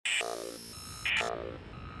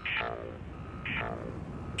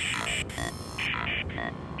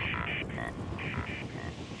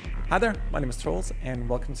Hi there, my name is Trolls and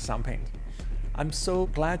welcome to Soundpaint. I'm so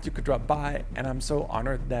glad you could drop by, and I'm so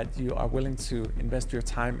honored that you are willing to invest your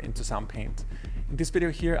time into Soundpaint. In this video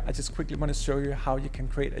here, I just quickly want to show you how you can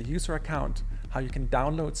create a user account, how you can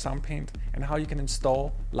download Soundpaint, and how you can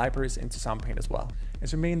install libraries into Soundpaint as well.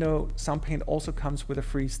 As you may know, Soundpaint also comes with a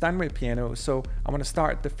free Steinway piano, so I want to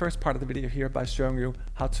start the first part of the video here by showing you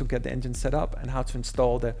how to get the engine set up and how to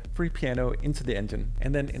install the free piano into the engine.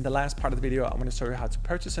 And then in the last part of the video, I want to show you how to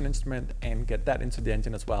purchase an instrument and get that into the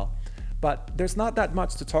engine as well. But there's not that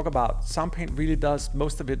much to talk about. Soundpaint really does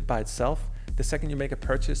most of it by itself. The second you make a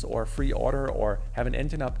purchase or a free order or have an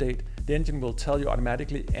engine update, the engine will tell you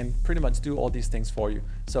automatically and pretty much do all these things for you.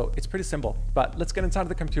 So it's pretty simple, but let's get inside of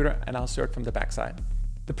the computer and I'll show it from the backside.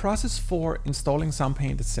 The process for installing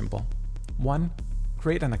Soundpaint is simple. 1.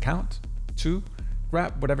 Create an account. 2.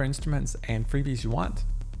 Grab whatever instruments and freebies you want.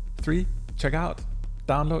 3. Check out,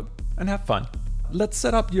 download, and have fun. Let's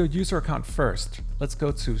set up your user account first. Let's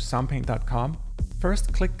go to soundpaint.com.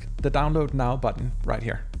 First, click the download now button right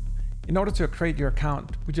here. In order to create your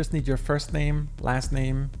account, we just need your first name, last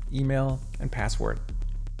name, email, and password.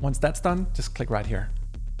 Once that's done, just click right here.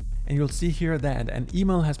 And you'll see here that an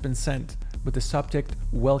email has been sent with the subject,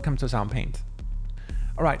 Welcome to Soundpaint.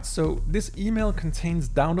 Alright, so this email contains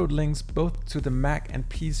download links both to the Mac and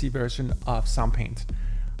PC version of Soundpaint.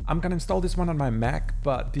 I'm going to install this one on my Mac,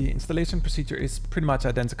 but the installation procedure is pretty much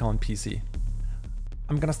identical on PC.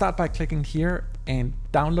 I'm going to start by clicking here and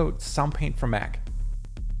download Soundpaint for Mac.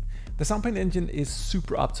 The Soundpaint engine is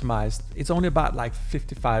super optimized. It's only about like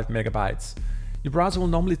 55 megabytes. Your browser will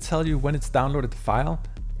normally tell you when it's downloaded the file.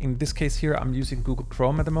 In this case here, I'm using Google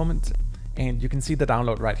Chrome at the moment, and you can see the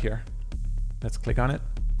download right here. Let's click on it.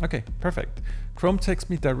 Okay, perfect. Chrome takes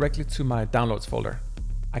me directly to my downloads folder.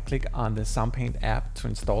 I click on the Soundpaint app to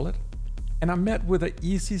install it, and I'm met with an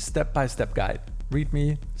easy step-by-step guide.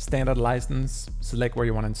 README, standard license, select where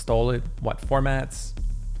you want to install it, what formats.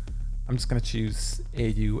 I'm just going to choose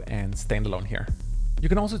AU and standalone here. You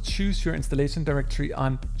can also choose your installation directory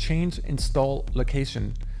on change install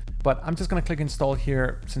location, but I'm just going to click install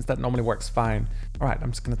here since that normally works fine. All right,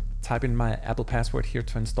 I'm just going to type in my Apple password here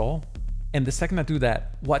to install. And the second I do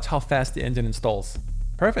that, watch how fast the engine installs.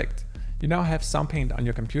 Perfect. You now have Soundpaint on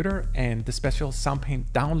your computer and the special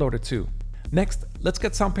Soundpaint downloader too. Next, let's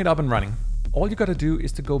get Soundpaint up and running. All you got to do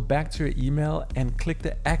is to go back to your email and click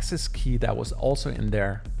the access key that was also in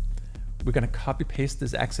there. We're going to copy paste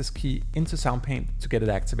this access key into Soundpaint to get it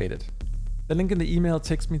activated. The link in the email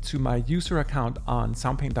takes me to my user account on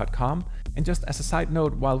soundpaint.com. And just as a side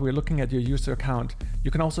note, while we're looking at your user account,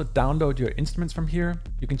 you can also download your instruments from here.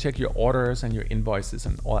 You can check your orders and your invoices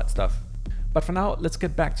and all that stuff. But for now, let's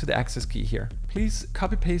get back to the access key here. Please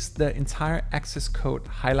copy paste the entire access code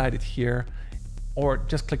highlighted here, or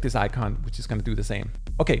just click this icon, which is going to do the same.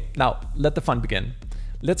 Okay, now let the fun begin.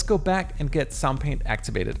 Let's go back and get Soundpaint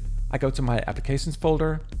activated. I go to my applications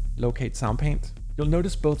folder, locate Soundpaint. You'll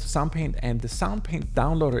notice both Soundpaint and the Soundpaint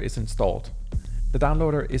downloader is installed. The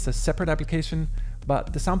downloader is a separate application,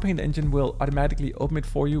 but the Soundpaint engine will automatically open it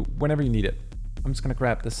for you whenever you need it. I'm just going to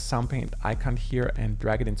grab the Soundpaint icon here and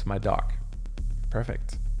drag it into my dock.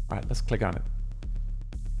 Perfect. All right, let's click on it.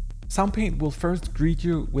 Soundpaint will first greet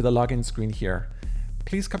you with a login screen here.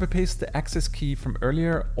 Please copy paste the access key from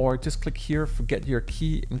earlier, or just click here, forget your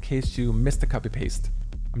key in case you missed the copy paste.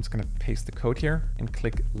 I'm just going to paste the code here and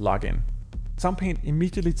click login. Soundpaint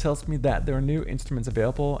immediately tells me that there are new instruments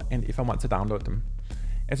available and if I want to download them.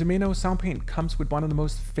 As you may know, Soundpaint comes with one of the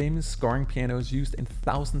most famous scoring pianos used in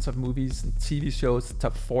thousands of movies and TV shows,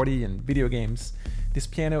 top 40 and video games. This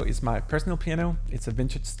piano is my personal piano. It's a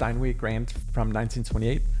vintage Steinway Grand from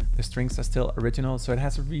 1928. The strings are still original, so it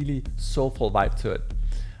has a really soulful vibe to it.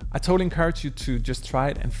 I totally encourage you to just try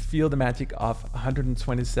it and feel the magic of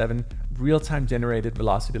 127 real-time generated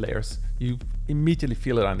velocity layers. You immediately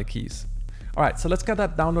feel it on the keys. All right, so let's get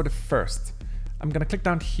that downloaded first. I'm gonna click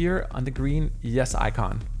down here on the green yes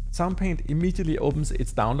icon. Soundpaint immediately opens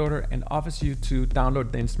its downloader and offers you to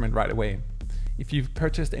download the instrument right away. If you've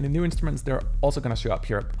purchased any new instruments, they're also gonna show up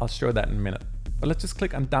here. I'll show that in a minute. But let's just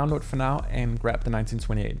click on download for now and grab the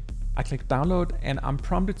 1928. I click download and I'm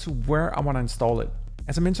prompted to where I wanna install it.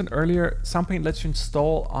 As I mentioned earlier, Soundpaint lets you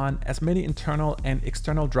install on as many internal and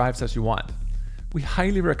external drives as you want. We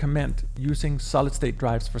highly recommend using solid-state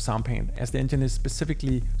drives for Soundpaint, as the engine is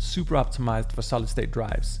specifically super optimized for solid-state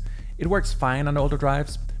drives. It works fine on older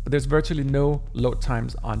drives, but there's virtually no load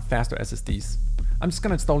times on faster SSDs. I'm just going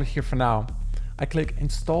to install it here for now. I click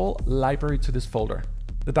Install Library to this folder.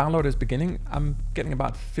 The download is beginning. I'm getting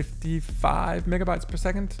about 55 megabytes per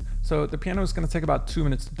second. So the piano is going to take about 2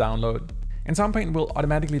 minutes to download. And Soundpaint will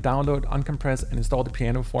automatically download, uncompress, and install the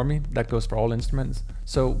piano for me. That goes for all instruments.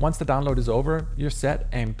 So once the download is over, you're set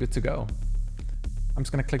and good to go. I'm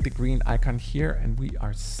just going to click the green icon here and we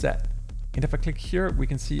are set. And if I click here, we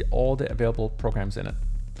can see all the available programs in it.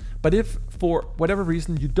 But if for whatever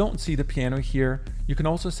reason you don't see the piano here, you can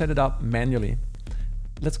also set it up manually.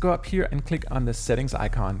 Let's go up here and click on the settings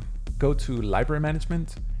icon. Go to library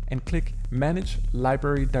management and click manage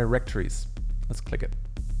library directories. Let's click it.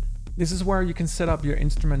 This is where you can set up your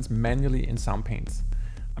instruments manually in Soundpaint.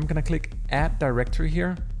 I'm going to click add directory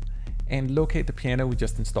here and locate the piano we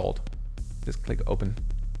just installed. Just click open.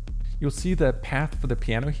 You'll see the path for the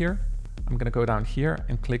piano here. I'm going to go down here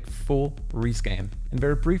and click full rescan. And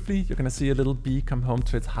very briefly, you're going to see a little bee come home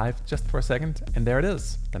to its hive just for a second. And there it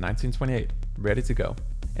is, the 1928, ready to go.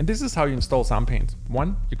 And this is how you install Soundpaint.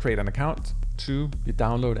 1, you create an account. 2, you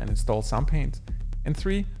download and install Soundpaint. And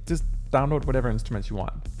 3, just download whatever instruments you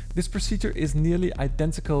want. This procedure is nearly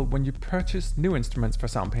identical when you purchase new instruments for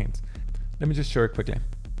Soundpaint. Let me just show you quickly.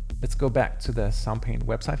 Let's go back to the Soundpaint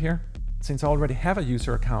website here. Since I already have a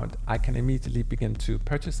user account, I can immediately begin to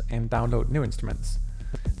purchase and download new instruments.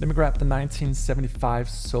 Let me grab the 1975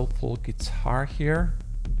 soulful guitar here,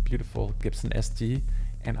 beautiful Gibson SG,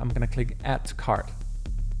 and I'm gonna click add to cart.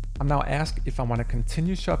 I'm now asked if I wanna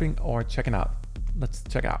continue shopping or checking out. Let's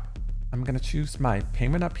check out. I'm gonna choose my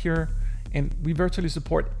payment up here, and we virtually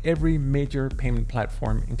support every major payment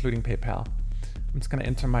platform, including PayPal. I'm just gonna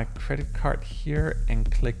enter my credit card here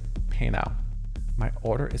and click pay now. My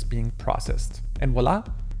order is being processed. And voila,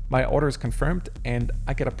 my order is confirmed and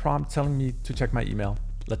I get a prompt telling me to check my email.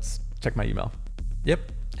 Let's check my email.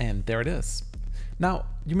 Yep, and there it is. Now,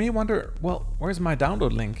 you may wonder, well, where's my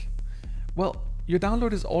download link? Well, your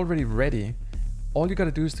download is already ready. All you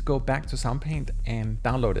gotta do is to go back to Soundpaint and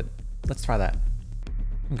download it. Let's try that.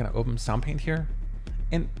 I'm gonna open Soundpaint here.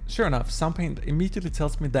 And sure enough, Soundpaint immediately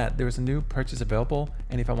tells me that there is a new purchase available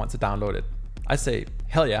and if I want to download it. I say,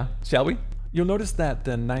 hell yeah, shall we? You'll notice that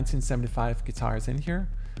the 1975 guitar is in here.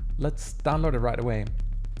 Let's download it right away.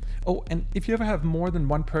 Oh, and if you ever have more than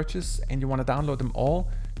one purchase and you want to download them all,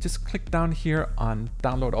 just click down here on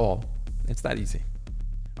download all. It's that easy.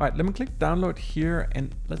 All right, let me click download here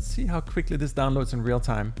and let's see how quickly this downloads in real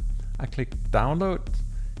time. I click download.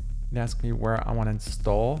 It asks me where I want to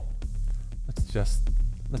install. Let's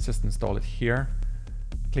just install it here.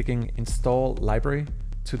 Clicking install library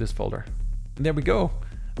to this folder. And there we go.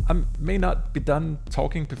 I may not be done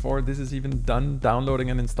talking before this is even done downloading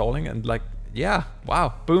and installing, and like, yeah,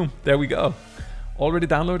 wow, boom, there we go. Already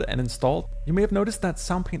downloaded and installed. You may have noticed that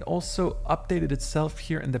Soundpaint also updated itself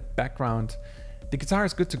here in the background. The guitar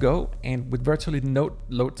is good to go, and with virtually no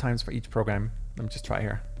load times for each program. Let me just try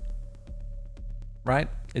here. Right?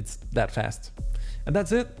 It's that fast. And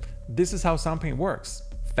that's it. This is how Soundpaint works.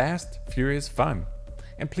 Fast, furious, fun.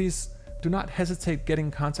 And please, do not hesitate getting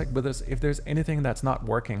in contact with us if there's anything that's not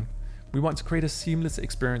working. We want to create a seamless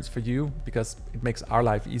experience for you because it makes our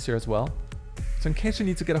life easier as well. So in case you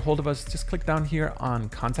need to get a hold of us, just click down here on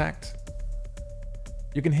contact.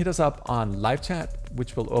 You can hit us up on live chat,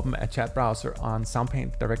 which will open a chat browser on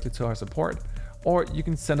Soundpaint directly to our support, or you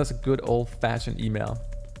can send us a good old-fashioned email.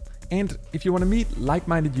 And if you want to meet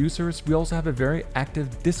like-minded users, we also have a very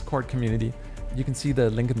active Discord community. You can see the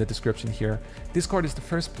link in the description here. Discord is the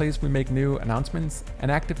first place we make new announcements and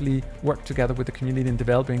actively work together with the community in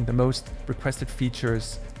developing the most requested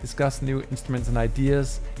features, discuss new instruments and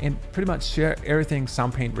ideas, and pretty much share everything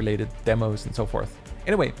Soundpaint related, demos and so forth.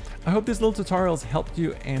 Anyway, I hope this little tutorials helped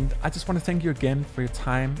you, and I just want to thank you again for your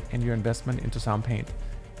time and your investment into Soundpaint.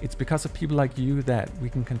 It's because of people like you that we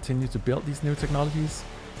can continue to build these new technologies,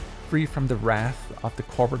 free from the wrath of the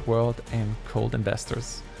corporate world and cold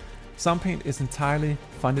investors. Soundpaint is entirely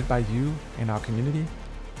funded by you and our community,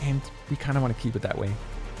 and we kind of want to keep it that way.